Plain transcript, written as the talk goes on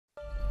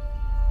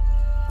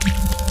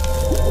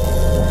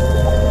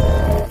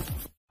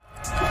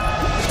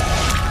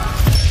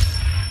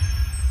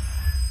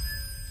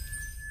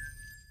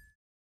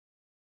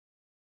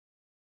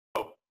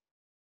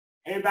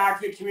morning,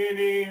 Backfit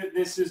community.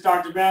 This is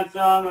Dr.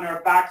 Bentham and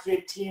our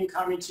Backfit team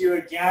coming to you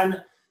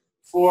again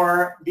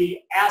for the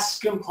S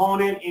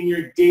component in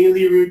your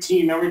daily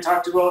routine. Now we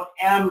talked about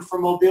M for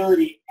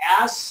mobility,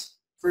 S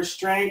for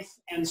strength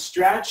and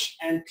stretch,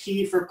 and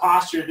P for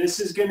posture. This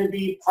is going to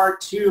be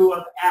part 2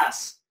 of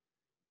S.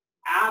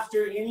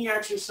 After any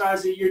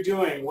exercise that you're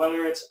doing,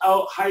 whether it's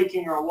out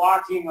hiking or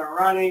walking or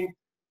running,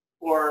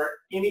 or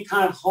any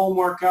kind of home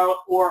workout,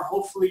 or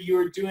hopefully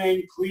you're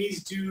doing,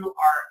 please do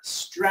our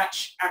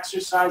stretch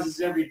exercises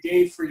every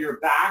day for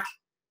your back.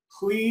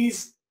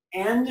 Please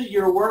end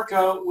your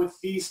workout with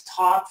these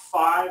top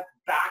 5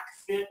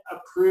 Backfit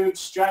approved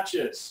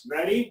stretches.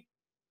 Ready?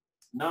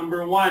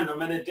 Number 1, I'm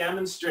going to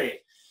demonstrate.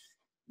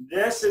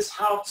 This has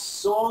helped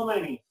so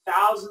many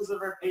thousands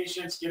of our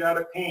patients get out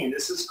of pain.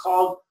 This is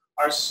called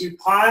our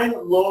supine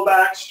low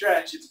back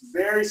stretch. It's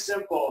very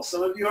simple.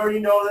 Some of you already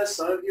know this.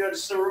 Some of you,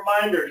 just a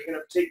reminder, you're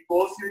going to take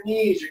both your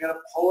knees, you're going to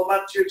pull them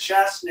up to your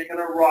chest, and you're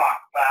going to rock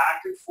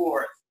back and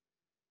forth,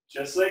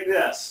 just like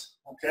this,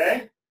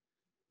 okay?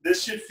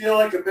 This should feel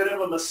like a bit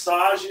of a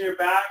massage in your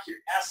back. Your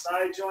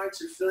SI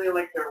joints are feeling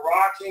like they're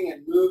rocking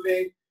and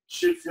moving.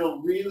 Should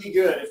feel really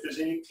good. If there's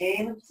any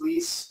pain,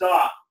 please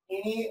stop.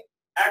 Any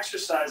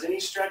exercise,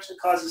 any stretch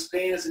that causes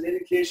pain is an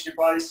indication your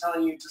body's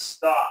telling you to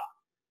stop,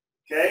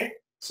 okay?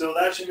 So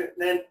that should be,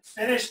 then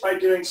finish by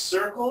doing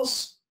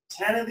circles.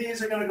 10 of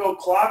these are going to go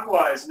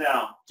clockwise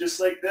now, just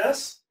like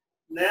this.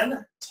 And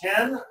then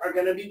 10 are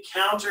going to be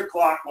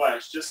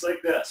counterclockwise, just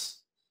like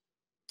this.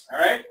 All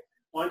right?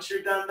 Once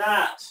you're done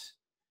that,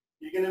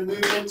 you're going to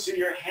move into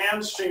your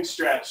hamstring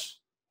stretch.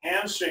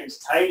 Hamstrings,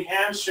 tight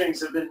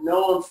hamstrings have been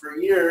known for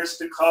years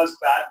to cause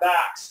bad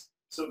backs.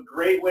 So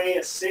great way,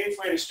 a safe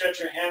way to stretch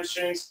your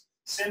hamstrings,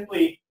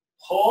 simply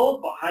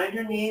pull behind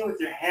your knee with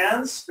your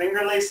hands,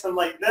 finger lace them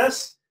like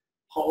this,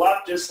 pull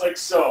up just like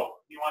so.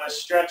 You want to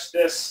stretch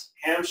this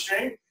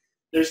hamstring.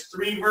 There's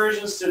 3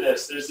 versions to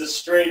this. There's the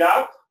straight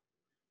up.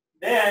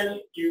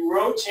 Then you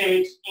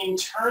rotate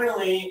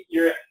internally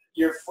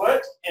your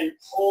foot and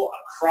pull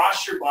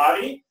across your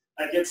body.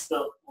 That gets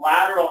the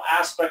lateral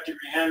aspect of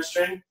your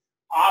hamstring.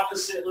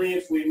 Oppositely,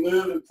 if we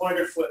move and point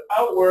our foot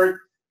outward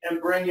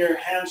and bring your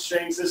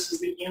hamstrings, this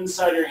is the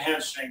inside of your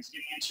hamstrings,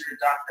 getting into your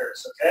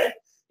adductors, okay?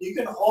 You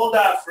can hold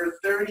that for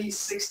 30,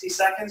 60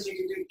 seconds. You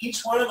can do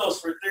each one of those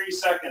for 30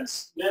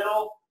 seconds.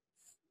 Middle,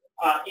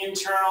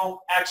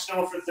 internal,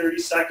 external for 30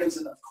 seconds,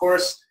 and of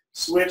course,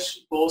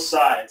 switch both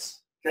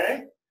sides,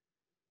 okay?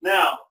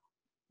 Now,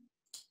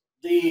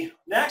 the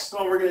next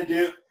one we're going to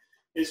do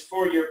is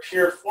for your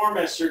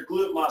piriformis, your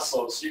glute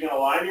muscles. So you're going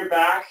to line your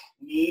back,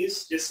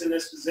 knees, just in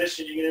this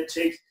position. You're going to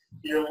take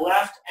your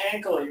left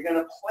ankle. You're going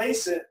to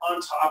place it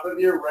on top of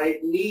your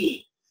right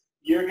knee.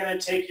 You're going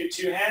to take your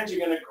 2 hands,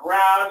 you're going to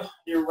grab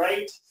your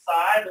right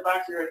thigh, the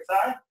back of your right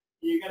thigh.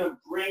 You're going to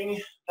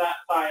bring that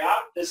thigh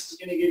up. This is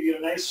going to give you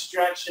a nice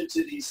stretch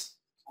into these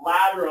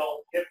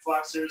lateral hip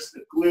flexors,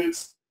 the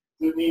glutes,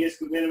 glute medius,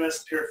 glute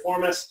minimus,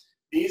 piriformis.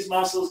 These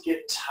muscles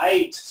get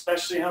tight,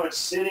 especially how much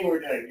sitting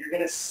we're doing. You're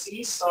going to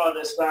seesaw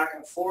this back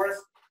and forth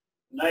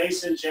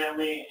nice and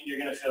gently, and you're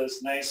going to feel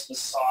this nice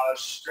massage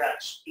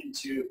stretch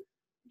into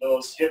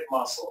those hip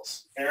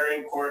muscles. Very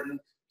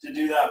important to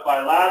do that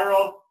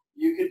bilateral.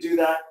 You could do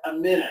that a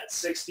minute,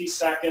 60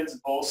 seconds,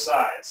 both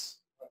sides,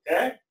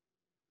 okay?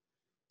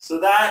 So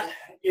that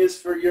is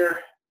for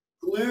your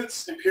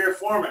glutes and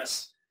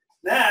piriformis.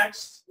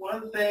 Next,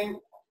 one thing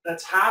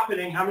that's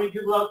happening, how many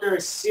people out there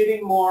are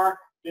sitting more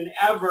than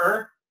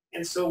ever?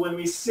 And so when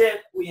we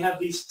sit, we have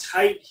these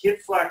tight hip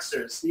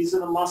flexors. These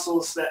are the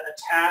muscles that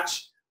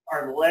attach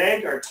our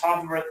leg, our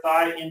top of our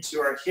thigh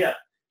into our hip.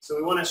 So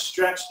we want to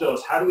stretch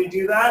those. How do we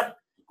do that?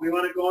 We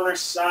want to go on our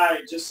side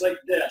just like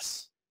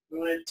this. We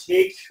want to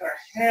take our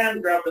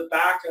hand, grab the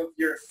back of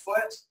your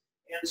foot,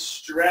 and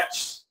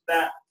stretch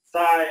that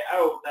thigh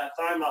out, that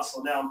thigh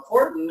muscle. Now,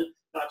 important,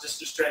 not just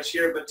to stretch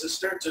here, but to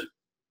start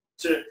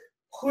to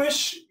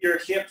push your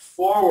hip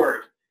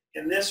forward.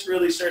 And this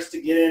really starts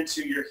to get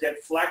into your hip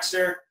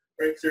flexor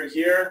right through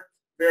here.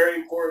 Very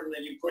important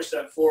that you push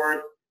that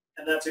forward.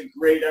 And that's a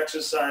great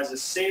exercise, a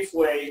safe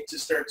way to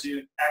start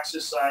to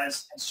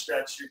exercise and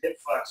stretch your hip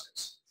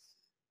flexors.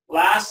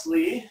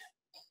 Lastly,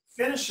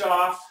 finish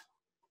off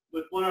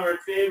with one of our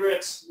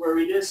favorites where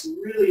we just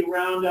really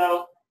round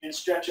out and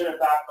stretch out our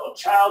back called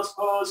child's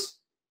pose.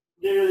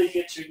 Literally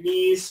get your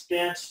knees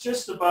bent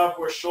just above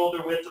or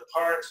shoulder width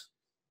apart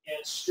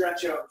and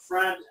stretch out in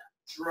front.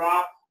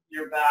 Drop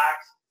your back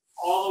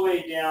all the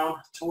way down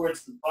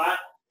towards the butt,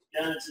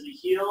 down into the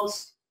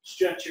heels.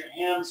 Stretch your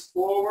hands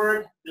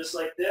forward just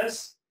like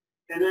this.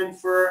 And then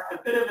for a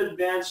bit of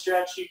advanced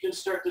stretch, you can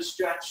start to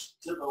stretch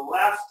to the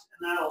left,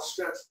 and that'll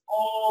stretch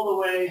all the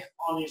way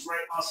on these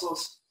right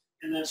muscles,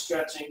 and then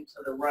stretching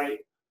to the right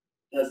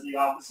does the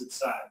opposite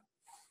side.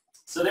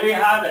 So there you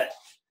have it.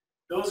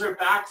 Those are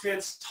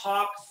Backfit's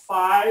top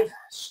 5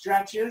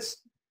 stretches.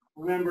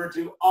 Remember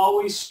to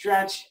always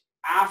stretch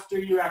after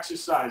you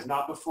exercise,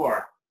 not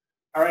before.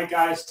 All right,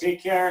 guys,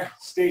 take care,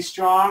 stay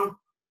strong,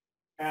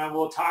 and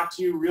we'll talk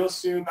to you real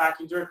soon back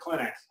into our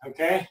clinic,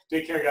 okay?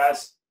 Take care,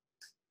 guys.